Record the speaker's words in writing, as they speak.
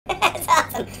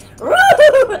awesome.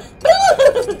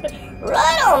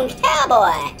 Right on,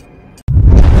 cowboy.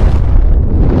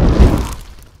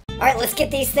 Alright, let's get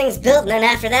these things built, and then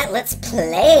after that, let's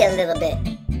play a little bit.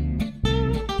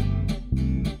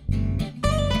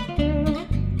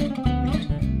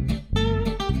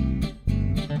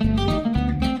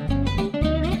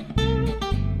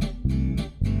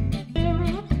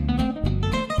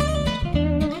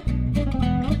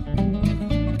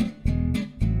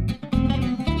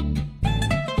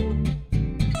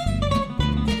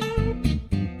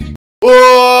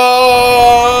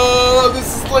 Oh,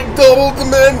 this is like double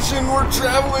dimension. We're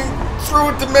traveling through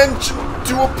a dimension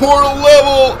to a portal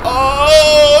level.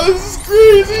 Oh, this is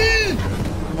crazy.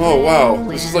 Oh, wow.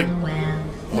 This is like...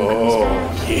 Oh,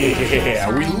 yeah.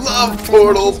 We love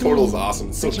Portal. Portal's awesome.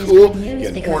 It's so cool. You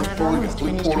get an orange portal, you get a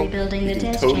blue portal. You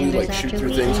can totally, like, shoot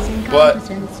through things. But,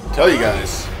 tell you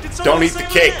guys, don't eat the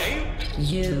cake.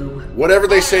 Whatever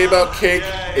they say about cake,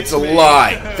 it's a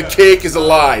lie. The cake is a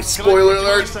lie. Spoiler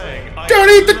alert. Don't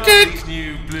eat the cake!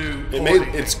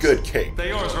 It's good cake.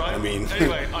 I mean,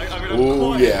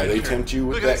 oh yeah, they tempt you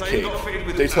with that cake.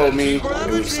 They told me it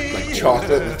was like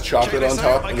chocolate with chocolate on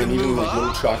top, and then even like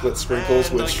little chocolate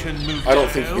sprinkles, which I don't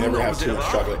think you can ever have too much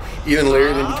chocolate. Even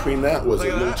layered in between that was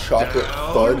a little chocolate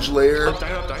fudge layer.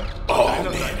 Oh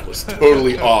man, it was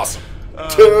totally awesome.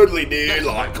 Totally, dude.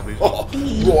 Like, oh,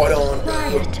 right on,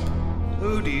 bro.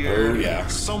 Oh dear. Oh yeah.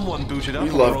 Someone booted up we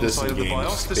love this in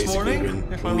games, basically,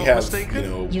 when we have, you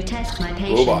know,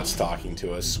 robots talking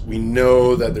to us. We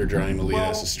know that they're trying to lead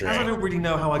us astray. I don't really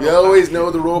know how I we always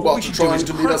know the robots are trying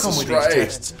to lead us astray.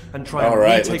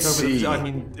 Alright, let's see.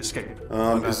 Escape.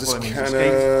 Is this kind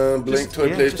of blank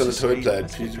toy placed on the toy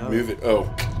pad? Please move it. Oh.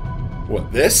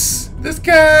 What, this? This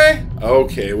guy?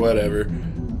 Okay, whatever.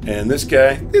 And this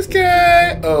guy,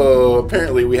 oh,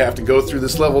 apparently we have to go through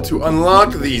this level to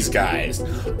unlock these guys.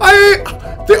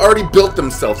 They already built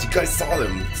themselves. You guys saw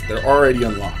them. They're already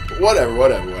unlocked. But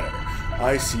whatever.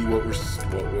 I see what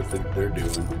they're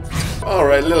doing. All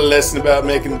right, a little lesson about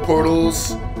making portals.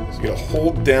 So you gotta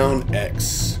hold down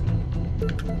X.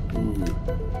 Ooh.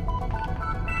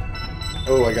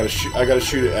 Oh, I gotta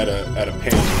shoot it at a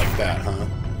panel like that, huh?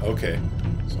 Okay.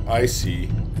 So I see.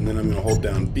 And then I'm going to hold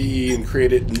down B and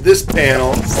create it in this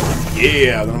panel.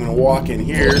 Yeah, then I'm going to walk in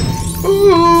here.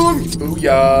 Boom!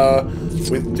 Booyah!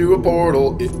 Went through a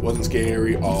portal. It wasn't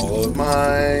scary. All of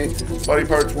my body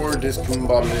parts were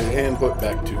discombobulated and put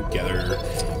back together.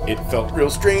 It felt real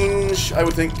strange. I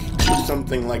would think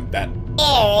something like that.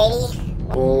 Well,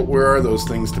 where are those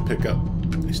things to pick up?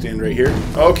 They stand right here.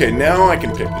 Okay, now I can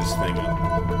pick this thing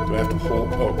up. Do I have to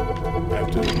hold? Oh, I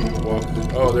have to walk.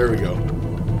 Oh, there we go.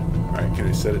 Alright, can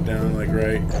I set it down, like,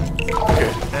 right?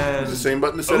 Okay, it's the same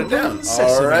button to set it down.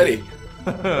 Alrighty.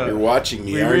 You're watching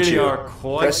me, aren't you? We really are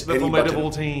quite the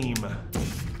formidable team.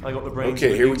 I got the brains.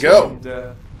 Okay, here we go.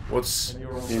 What's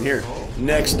in here?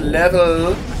 Next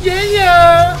level.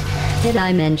 Yeah! Did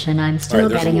I mention I'm still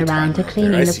getting around to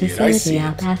cleaning the facility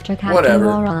up after Captain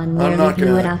Moron nearly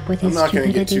blew it up with his stupidity? I'm not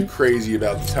gonna get too crazy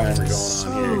about the timer going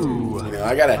on here. You know,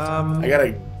 I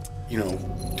gotta, you know,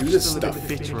 do this stuff.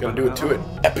 Gotta do it to it.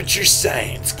 Aperture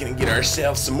science. Gonna get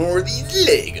ourselves some more of these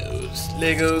Legos.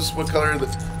 Legos. What color?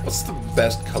 What's the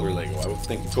best color Lego? I would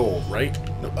think gold, right?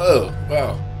 No. Oh,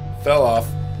 wow. Fell off.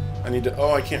 I need to.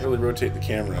 Oh, I can't really rotate the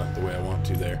camera the way I want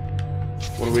to there.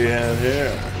 What do we have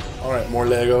here? All right, more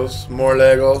Legos. More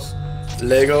Legos.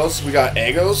 Legos. We got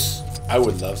Egos. I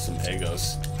would love some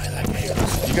Egos. I like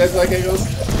Egos. You guys like Egos?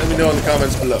 Let me know in the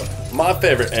comments below. My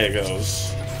favorite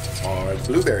Egos are the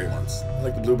blueberry ones. I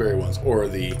like the blueberry ones, or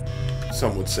the,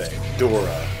 some would say,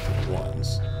 Dora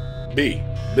ones. B,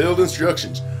 build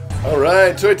instructions.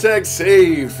 Alright, toy tag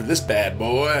saved for this bad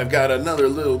boy. I've got another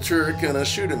little trick gonna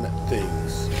shoot him at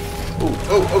things. Ooh,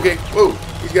 oh, okay, whoa,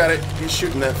 he's got it. He's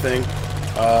shooting that thing.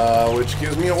 Which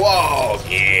gives me a wall.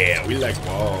 Yeah, we like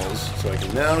walls. So I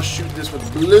can now shoot this with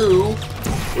blue,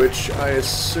 which I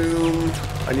assume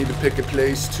I need to pick a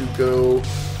place to go.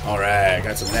 Alright,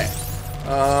 got some of that.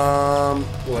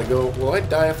 Will I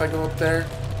die if I go up there?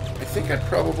 I think I'd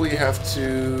probably have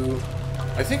to...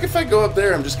 I think if I go up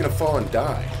there, I'm just gonna fall and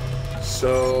die.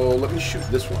 So, let me shoot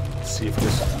this one. Let's see if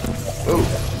this... Oh,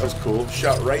 that was cool.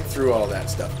 Shot right through all that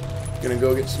stuff. Gonna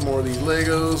go get some more of these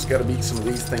Legos. Gotta beat some of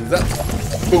these things up.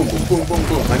 Boom, boom, boom, boom,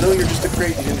 boom. I know you're just a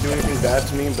crate. You didn't do anything bad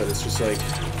to me, but it's just like,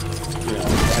 you know,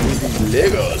 I need these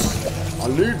Legos. I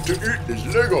need to eat these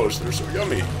Legos. They're so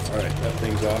yummy. Alright, that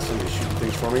thing's awesome. He's shooting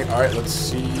things for me. Alright, let's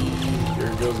see.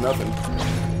 Here goes nothing.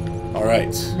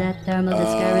 Alright. That thermal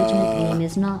discouragement beam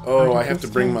is not. Oh, I have to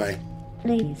bring my...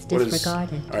 Please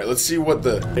disregard it. Alright, let's see what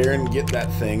the... There and get that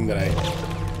thing that I...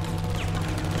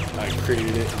 I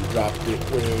created it and dropped it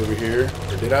way over here.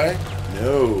 Or did I?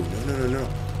 No.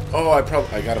 Oh, I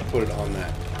gotta put it on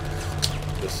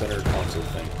the center console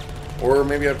thing. Or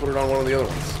maybe I put it on one of the other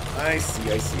ones. I see.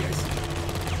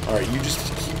 Alright, you just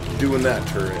keep doing that,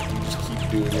 turret. You just keep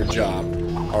doing your job.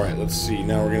 Alright, let's see.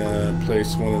 Now we're gonna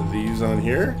place one of these on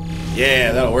here.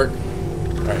 Yeah, that'll work.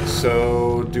 Alright,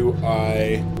 so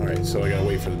Alright, so I gotta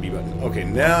wait for the B button. Okay,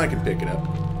 now I can pick it up.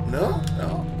 No?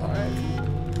 Alright.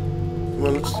 Come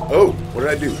on, oh, what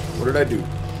did I do?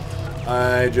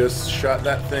 I just shot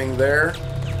that thing there.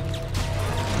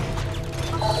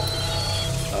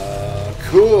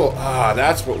 Cool. Ah,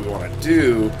 that's what we want to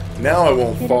do. Now I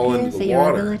won't fall into the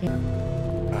water.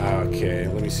 Okay,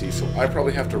 let me see. So I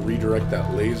probably have to redirect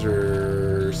that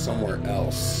laser somewhere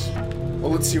else.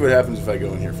 Well, let's see what happens if I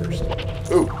go in here first.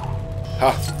 Ooh.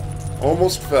 Ha.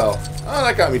 Almost fell. Oh,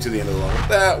 that got me to the end of the level.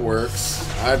 That works.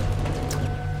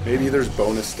 Maybe there's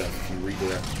bonus stuff if you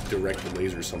redirect the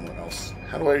laser somewhere else.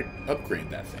 How do I upgrade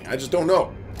that thing? I just don't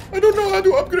know. I don't know how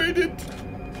to upgrade it.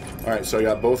 Alright, so I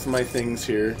got both of my things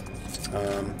here.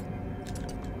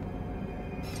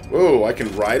 Whoa, I can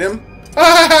ride him?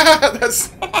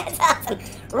 That's awesome.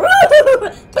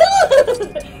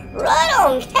 Right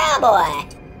on, cowboy.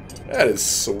 That is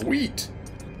sweet.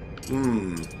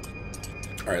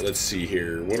 Alright, let's see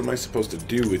here. What am I supposed to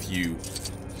do with you,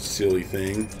 silly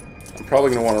thing? I'm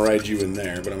probably going to want to ride you in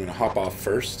there, but I'm going to hop off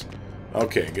first.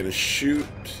 Okay, going to shoot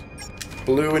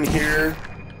blue in here.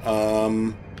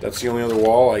 That's the only other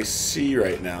wall I see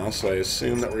right now, so I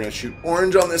assume that we're going to shoot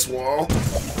orange on this wall.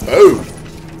 Boom!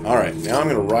 Alright, now I'm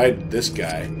going to ride this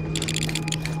guy.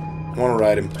 I want to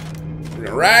ride him. We're going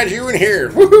to ride you in here.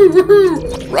 Woohoo!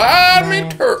 Woohoo! Ride me,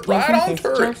 ride on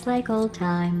turret. Just like old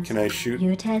times. Can I shoot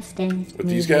you testing with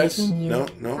these guys? No?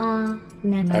 I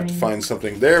have to find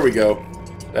something. There we go.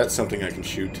 That's something I can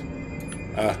shoot.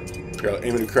 Here, I'll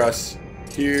aim it across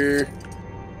here.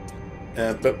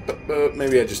 But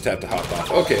maybe I just have to hop off.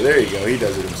 Okay, there you go. He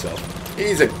does it himself.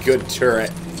 He's a good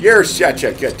turret. You're such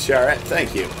a good turret.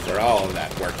 Thank you for all of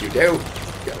that work you do.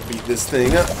 Gotta beat this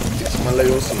thing up. Get some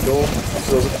Legos, some gold,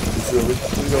 silver,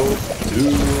 and gold,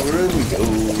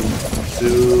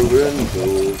 silver and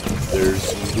gold. There's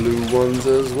some blue ones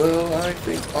as well. I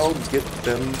think I'll get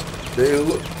them. They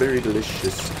look very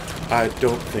delicious. I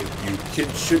don't think you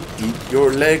kids should eat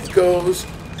your Legos.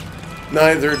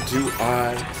 Neither do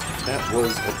I. That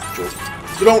was a joke.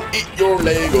 So don't eat your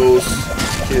Legos,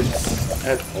 kids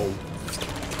at home.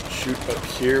 Shoot up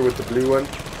here with the blue one.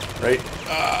 Right?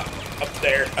 Up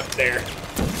there.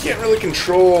 Can't really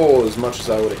control as much as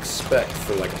I would expect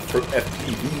for like a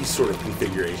FPV sort of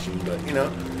configuration, but you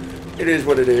know, it is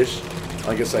what it is.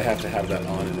 I guess I have to have that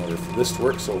on in order for this to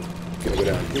work, so I'm gonna go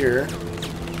down here.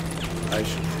 I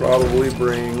should probably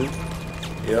bring...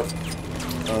 Yep.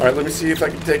 Alright, let me see if I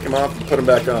can take him off and put him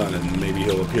back on, and maybe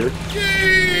he'll appear.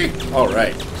 Yay!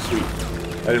 Alright, sweet.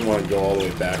 I didn't want to go all the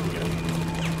way back again.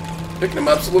 Picking him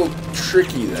up's a little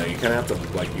tricky, though. You kind of have to,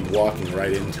 like, be walking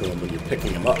right into him when you're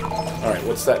picking him up. Alright,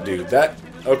 what's that do? That...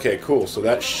 Okay, cool. So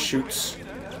that shoots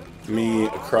me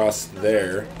across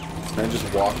there. Can I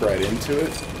just walk right into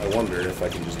it? I wonder if I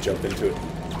can just jump into it.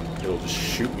 It'll just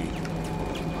shoot me.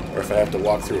 Or if I have to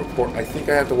walk through a portal. I think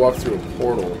I have to walk through a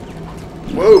portal.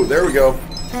 Whoa, there we go.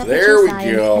 There we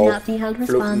go.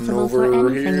 Floating over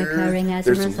here.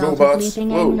 There's some robots.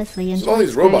 Whoa, there's all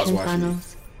these robots watching me.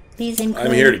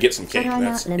 I'm here to get some cake.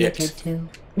 That's it.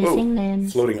 Whoa,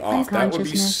 floating off. That would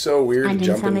be so weird,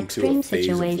 jumping into a phase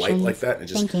of light like that and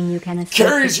it just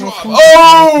carries you off.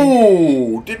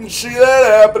 Oh! Didn't see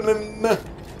that happening.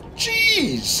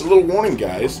 Jeez. A little warning,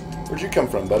 guys. Where'd you come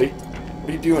from, buddy? What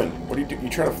are you doing? What are you doing? You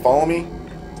trying to follow me?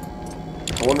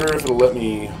 I wonder if it'll let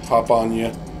me hop on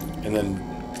you and then...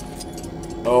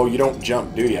 Oh, you don't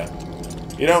jump, do ya?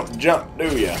 You don't jump, do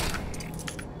ya?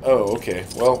 Oh, okay.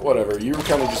 Well, whatever. You were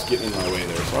kind of just getting in my way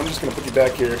there. So I'm just going to put you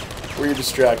back here where you're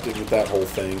distracted with that whole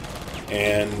thing.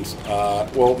 And,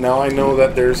 well, now I know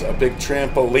that there's a big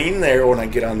trampoline there when I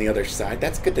get on the other side.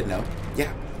 That's good to know.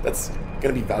 Yeah, that's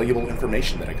going to be valuable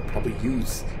information that I could probably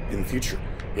use in the future.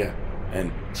 Yeah.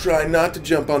 And try not to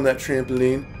jump on that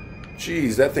trampoline.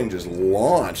 Jeez, that thing just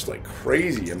launched like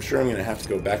crazy. I'm sure I'm going to have to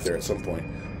go back there at some point.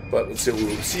 But let's see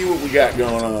what we got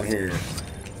going on here.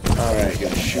 Alright,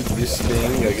 gonna shoot this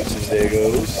thing. Gotta get some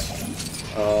Legos.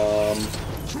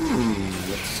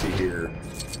 Let's see here.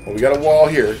 Well, we got a wall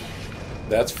here.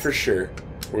 That's for sure.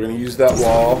 We're gonna use that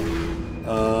wall.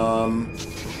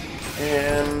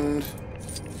 And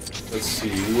let's see.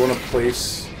 We want to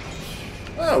place...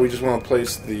 Oh, we just want to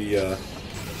place the...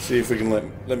 see if we can let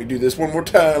me do this one more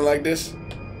time like this.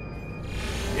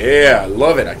 Yeah, I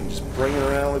love it. I can just bring it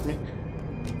around with me.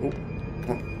 Oh,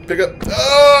 come on. pick up.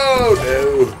 Oh,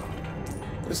 no.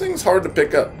 This thing's hard to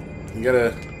pick up. You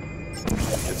gotta...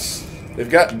 They've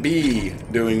got B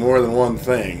doing more than one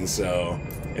thing, so...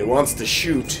 It wants to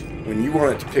shoot when you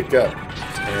want it to pick up.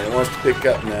 And it wants to pick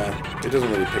up now. It doesn't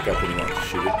really pick up when you want to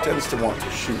shoot. It tends to want to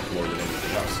shoot more than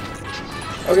anything else.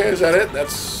 Okay, is that it?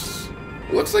 That's...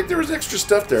 It looks like there was extra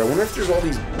stuff there. I wonder if there's all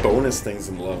these bonus things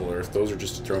in the level, or if those are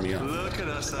just to throw me off. Look at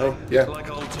us, oh, yeah.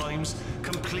 Like old times,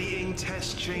 completing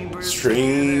test chambers.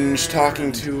 Strange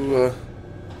talking to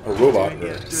a robot.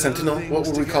 Sentinel? What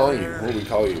would we call you? What would we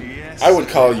call you? I would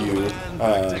call you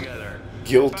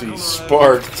Guilty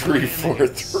Spark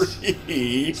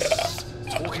 343.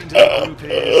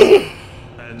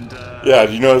 Yeah,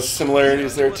 do you notice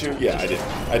similarities there too? Yeah, I did.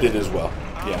 I did as well.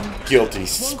 Yeah, Guilty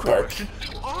Spark.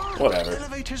 Whatever.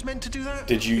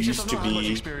 Did you used to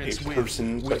be a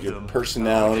person, but your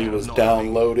personality was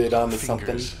downloaded onto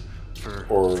something?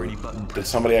 Or did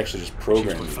somebody actually just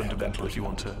program you to have that person? If you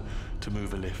want to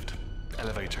move a lift.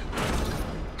 Elevator.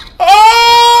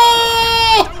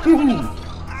 Oh!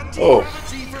 Oh,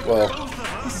 well,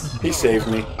 he saved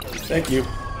me. Thank you.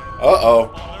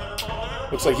 Uh-oh.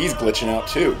 Looks like he's glitching out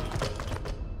too.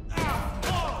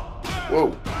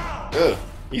 Whoa. Ugh.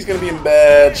 He's gonna be in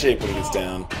bad shape when he gets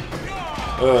down.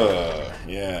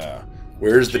 Yeah.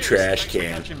 Where's the trash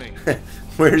can?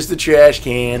 Where's the trash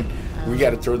can? We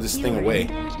gotta throw this thing away.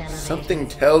 Something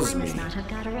tells me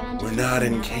we're not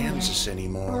in Kansas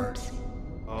anymore.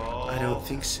 I don't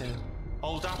think so.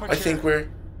 I think we've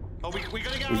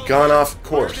gone off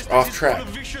course, off track.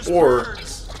 Or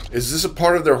is this a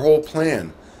part of their whole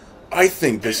plan? I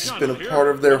think this has been a part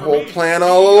of their whole plan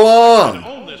all along.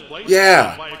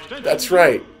 Yeah, that's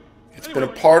right. It's been a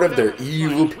part of their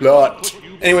evil plot.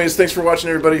 Anyways, thanks for watching,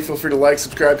 everybody. Feel free to like,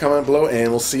 subscribe, comment below, and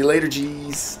we'll see you later,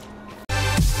 G's.